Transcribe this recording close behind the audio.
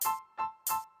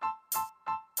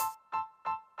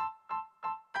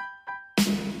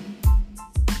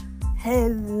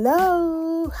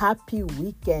Hello, happy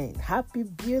weekend, happy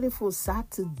beautiful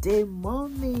Saturday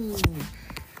morning.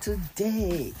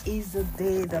 Today is the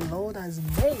day the Lord has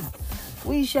made.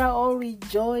 We shall all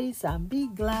rejoice and be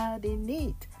glad in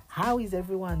it. How is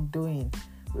everyone doing?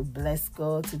 We bless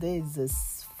God. Today is the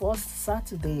first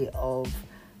Saturday of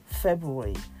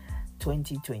February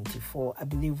 2024. I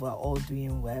believe we're all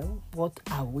doing well. What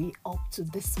are we up to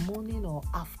this morning or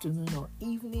afternoon or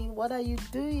evening? What are you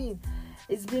doing?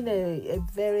 It's been a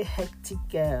very hectic,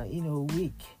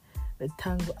 week.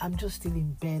 I'm just still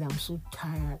in bed. I'm so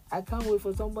tired. I can't wait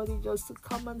for somebody just to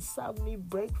come and serve me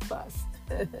breakfast.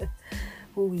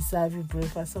 Who will serve you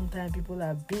breakfast? Sometimes people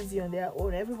are busy on their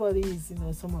own. Everybody is,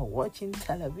 some are watching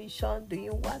television,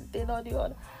 doing one thing or the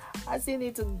other. I still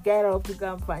need to get up to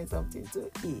go and find something to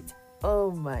eat.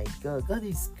 Oh my God, God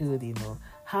is good,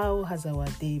 How has our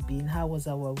day been? How was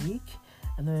our week?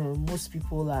 I know most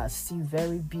people are still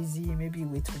very busy, maybe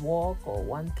with work or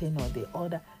one thing or the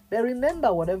other. But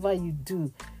remember, whatever you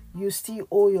do, you still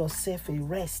owe yourself a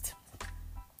rest.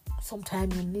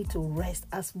 Sometimes you need to rest.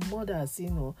 As mothers,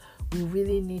 we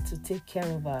really need to take care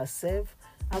of ourselves.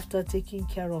 After taking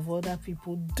care of other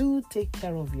people, do take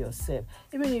care of yourself.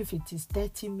 Even if it is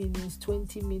 30 minutes,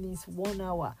 20 minutes, 1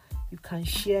 hour, you can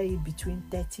share it between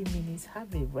 30 minutes.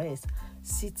 Have a rest.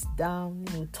 Sit down,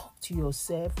 talk to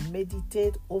yourself,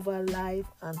 meditate over life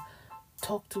and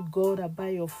talk to God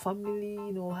about your family,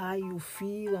 how you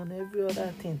feel and every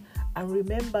other thing. And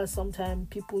remember, sometimes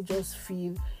people just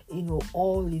feel,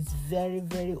 all is very,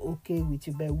 very okay with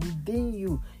you. But within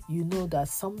you, you know that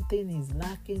something is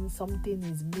lacking, something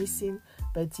is missing,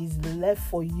 but it's left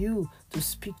for you to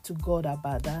speak to God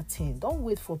about that thing. Don't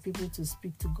wait for people to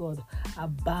speak to God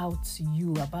about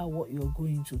you, about what you're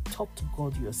going to. Talk to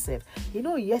God yourself.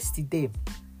 Yesterday,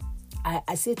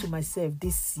 I said to myself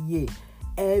this year,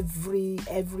 every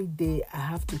day I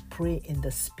have to pray in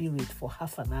the spirit for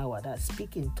half an hour. That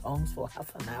speak in tongues for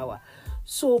half an hour.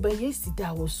 But yesterday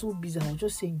I was so busy. I was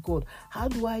just saying, God, how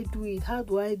do I do it? How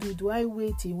do I do it? Do I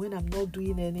wait in when I'm not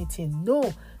doing anything?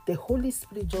 No, the Holy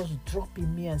Spirit just dropped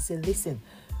in me and said, listen,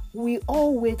 we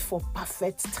all wait for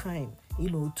perfect time,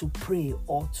 to pray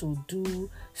or to do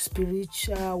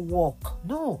spiritual work.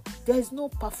 No, there is no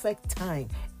perfect time.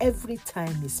 Every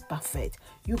time is perfect.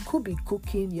 You could be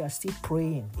cooking, you are still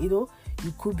praying. You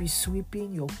could be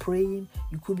sweeping, you're praying.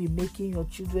 You could be making your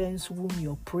children's womb,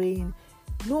 you're praying.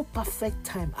 No perfect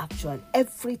time, actually.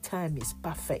 Every time is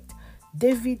perfect.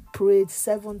 David prayed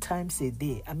 7 times a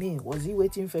day. Was he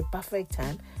waiting for a perfect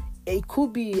time? It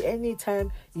could be any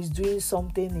time he's doing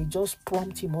something, he just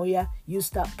prompt him, you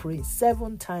start praying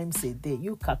 7 times a day.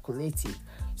 You calculate it.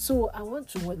 So I want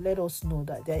to let us know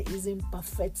that there isn't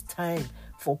perfect time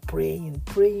for praying.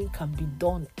 Praying can be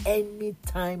done any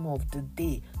time of the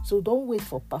day. So don't wait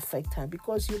for perfect time,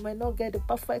 because you might not get the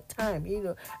perfect time.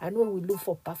 I know we look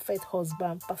for perfect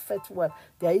husband, perfect wife.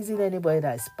 There isn't anybody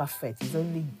that is perfect. It's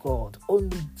only God,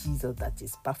 only Jesus that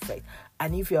is perfect.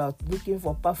 And if you are looking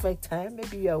for perfect time,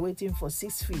 maybe you are waiting for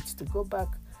 6 feet to go back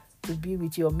to be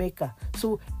with your maker.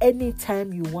 So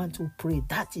anytime you want to pray,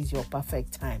 that is your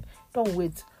perfect time. Don't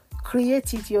wait.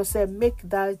 Create it yourself. Make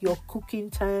that your cooking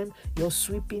time, your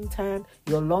sweeping time,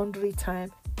 your laundry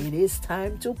time. It is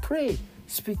time to pray.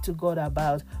 Speak to God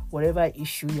about whatever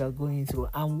issue you're going through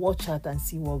and watch out and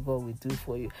see what God will do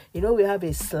for you. We have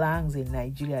a slangs in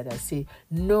Nigeria that say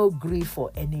no grief for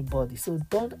anybody. So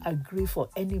don't agree for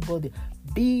anybody.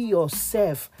 Be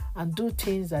yourself and do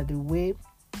things that the way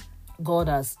God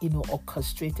has,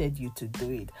 orchestrated you to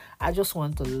do it. I just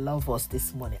want to love us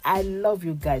this morning. I love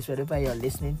you guys wherever you're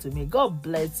listening to me. God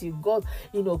bless you. God,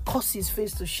 cause his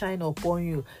face to shine upon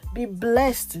you. Be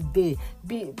blessed today.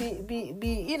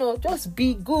 Just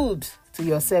be good to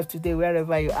yourself today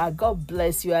wherever you are. God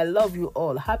bless you. I love you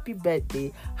all. Happy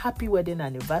birthday. Happy wedding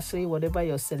anniversary. Whatever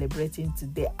you're celebrating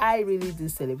today, I really do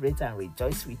celebrate and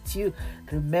rejoice with you.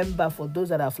 Remember, for those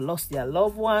that have lost their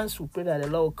loved ones, we pray that the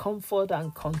Lord will comfort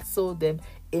and console them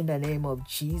in the name of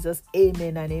Jesus.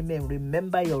 Amen and amen.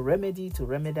 Remember, your remedy to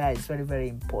remedy is very, very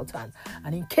important.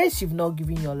 And in case you've not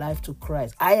given your life to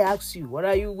Christ, I ask you, what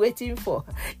are you waiting for?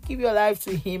 Give your life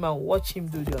to him and watch him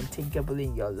do the unthinkable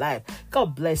in your life.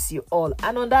 God bless you all.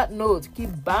 And on that note, keep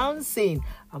bouncing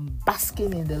and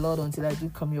basking in the Lord until I do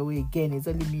come your way again. It's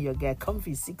only me, your guy,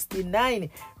 Comfy 69,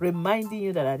 reminding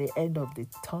you that at the end of the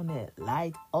tunnel,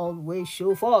 light always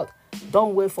show forth.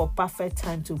 Don't wait for perfect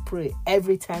time to pray.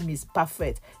 Every time is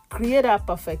perfect. Create a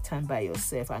perfect time by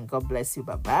yourself, and God bless you.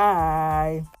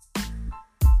 Bye-bye.